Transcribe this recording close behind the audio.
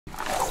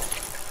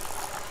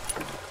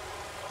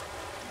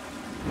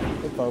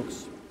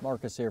Folks,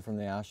 Marcus here from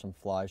the Ashland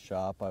Fly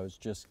Shop. I was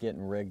just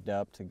getting rigged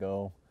up to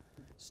go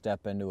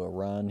step into a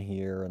run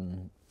here,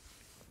 and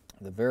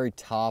the very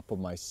top of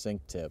my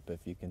sink tip,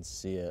 if you can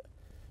see it,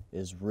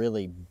 is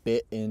really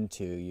bit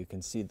into. You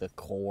can see the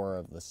core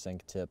of the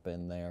sink tip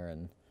in there,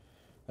 and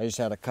I just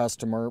had a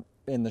customer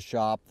in the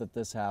shop that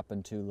this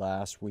happened to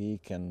last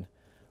week and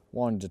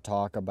wanted to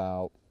talk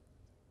about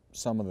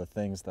some of the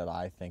things that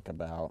I think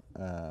about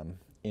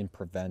in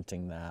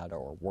preventing that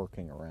or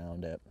working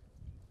around it.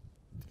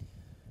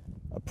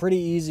 A pretty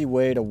easy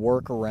way to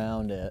work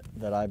around it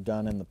that I've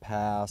done in the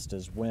past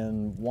is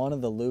when one of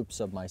the loops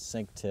of my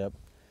sink tip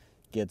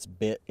gets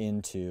bit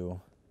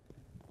into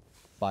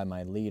by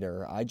my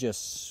leader, I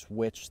just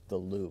switch the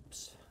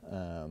loops.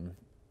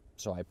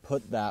 So I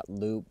put that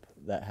loop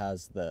that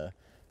has the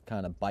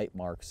kind of bite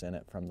marks in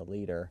it from the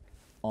leader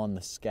on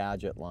the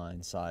Skagit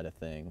line side of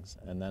things,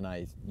 and then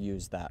I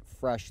use that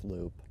fresh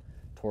loop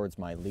towards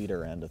my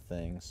leader end of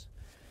things.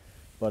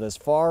 But as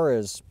far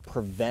as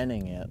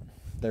preventing it,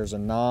 there's a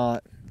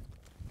knot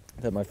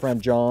that my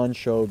friend John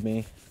showed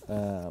me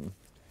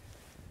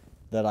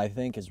that I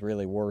think is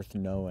really worth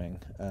knowing.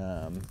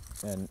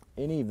 And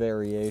any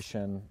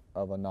variation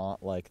of a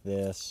knot like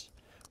this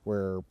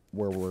where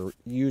we're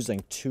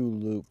using two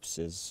loops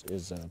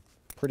is a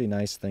pretty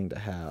nice thing to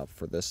have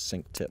for this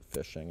sink tip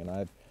fishing, and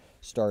I've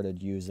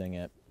started using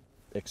it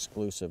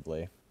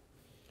exclusively.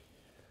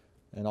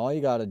 And all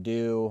you got to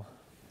do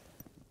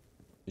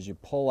is you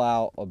pull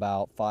out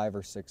about 5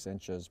 or 6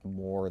 inches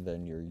more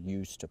than you're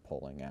used to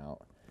pulling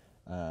out.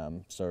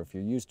 So if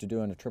you're used to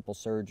doing a triple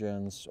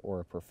surgeons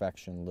or a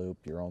perfection loop,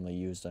 you're only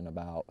using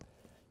about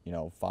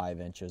 5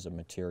 inches of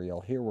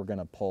material. Here we're going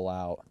to pull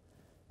out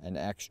an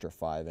extra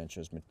 5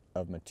 inches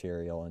of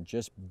material and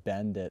just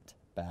bend it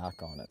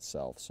back on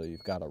itself. So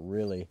you've got a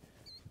really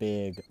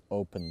big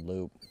open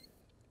loop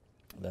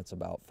that's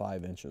about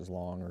 5 inches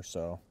long or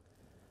so.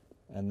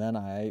 And then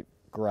I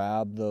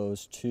grab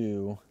those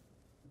two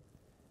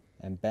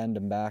and bend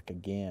them back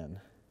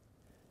again.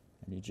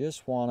 And you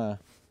just want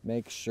to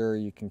make sure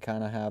you can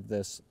kind of have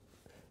this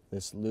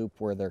loop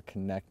where they're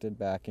connected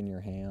back in your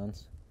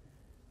hands.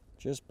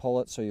 Just pull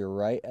it so you're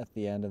right at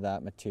the end of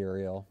that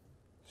material.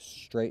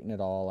 Straighten it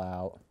all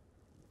out.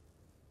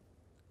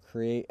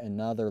 Create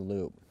another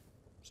loop.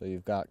 So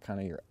you've got kind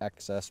of your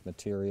excess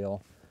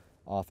material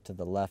off to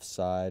the left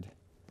side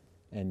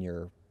and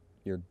your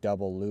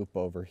double loop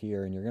over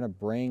here, and you're going to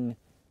bring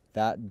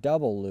that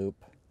double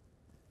loop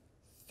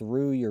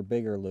through your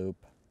bigger loop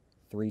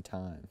 3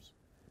 times.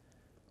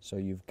 So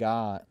you've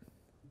got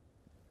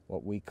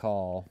what we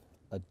call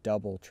a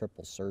double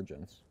triple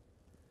surgeons.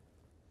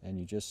 And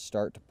you just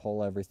start to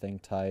pull everything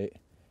tight.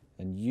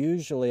 And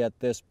usually at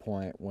this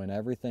point, when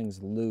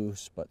everything's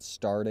loose but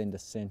starting to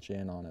cinch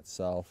in on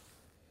itself,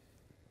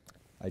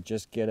 I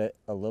just get it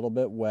a little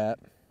bit wet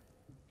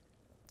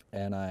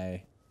and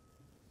I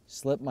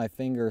slip my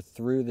finger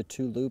through the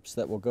 2 loops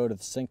that will go to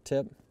the sink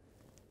tip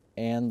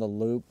and the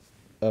loop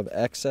of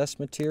excess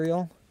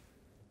material,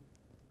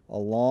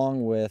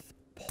 along with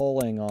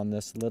pulling on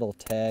this little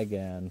tag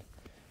end.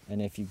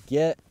 And if you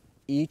get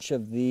each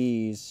of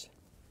these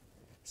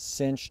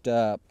cinched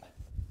up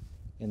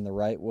in the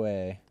right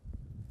way,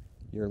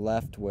 you're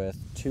left with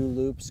 2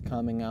 loops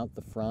coming out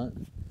the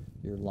front,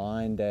 your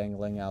line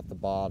dangling out the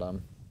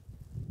bottom,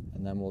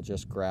 and then we'll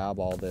just grab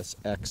all this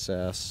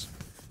excess,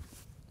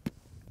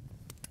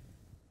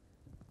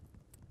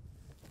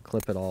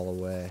 clip it all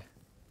away.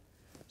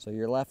 So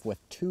you're left with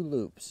 2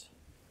 loops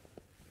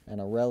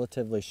and a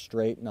relatively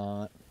straight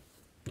knot,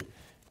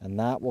 and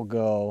that will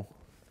go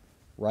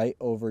right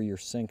over your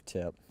sink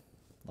tip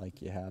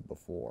like you had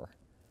before.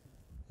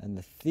 And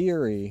the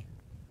theory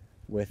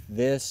with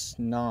this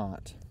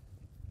knot,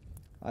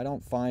 I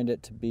don't find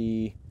it to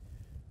be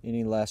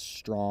any less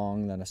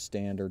strong than a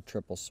standard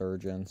triple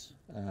surgeons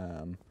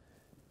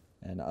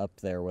and up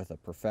there with a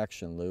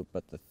perfection loop,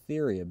 but the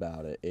theory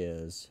about it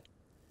is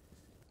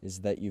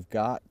that you've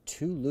got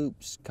 2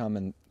 loops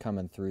coming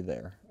through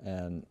there.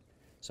 And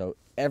so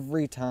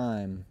every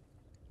time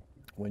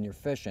when you're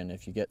fishing,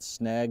 if you get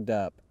snagged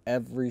up,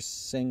 every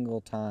single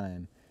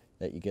time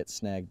that you get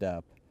snagged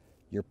up,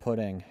 you're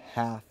putting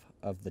half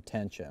of the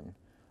tension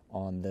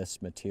on this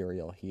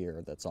material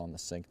here that's on the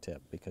sink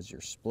tip, because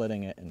you're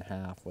splitting it in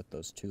half with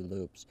those 2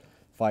 loops.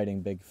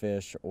 Fighting big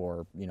fish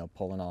or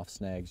pulling off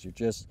snags, you're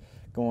just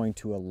going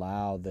to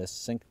allow this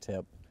sink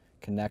tip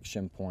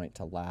connection point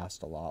to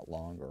last a lot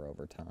longer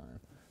over time.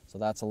 So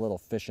that's a little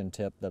fishing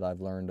tip that I've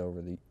learned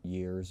over the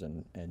years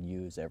and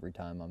use every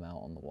time I'm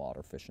out on the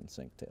water fishing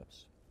sink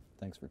tips.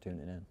 Thanks for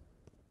tuning in.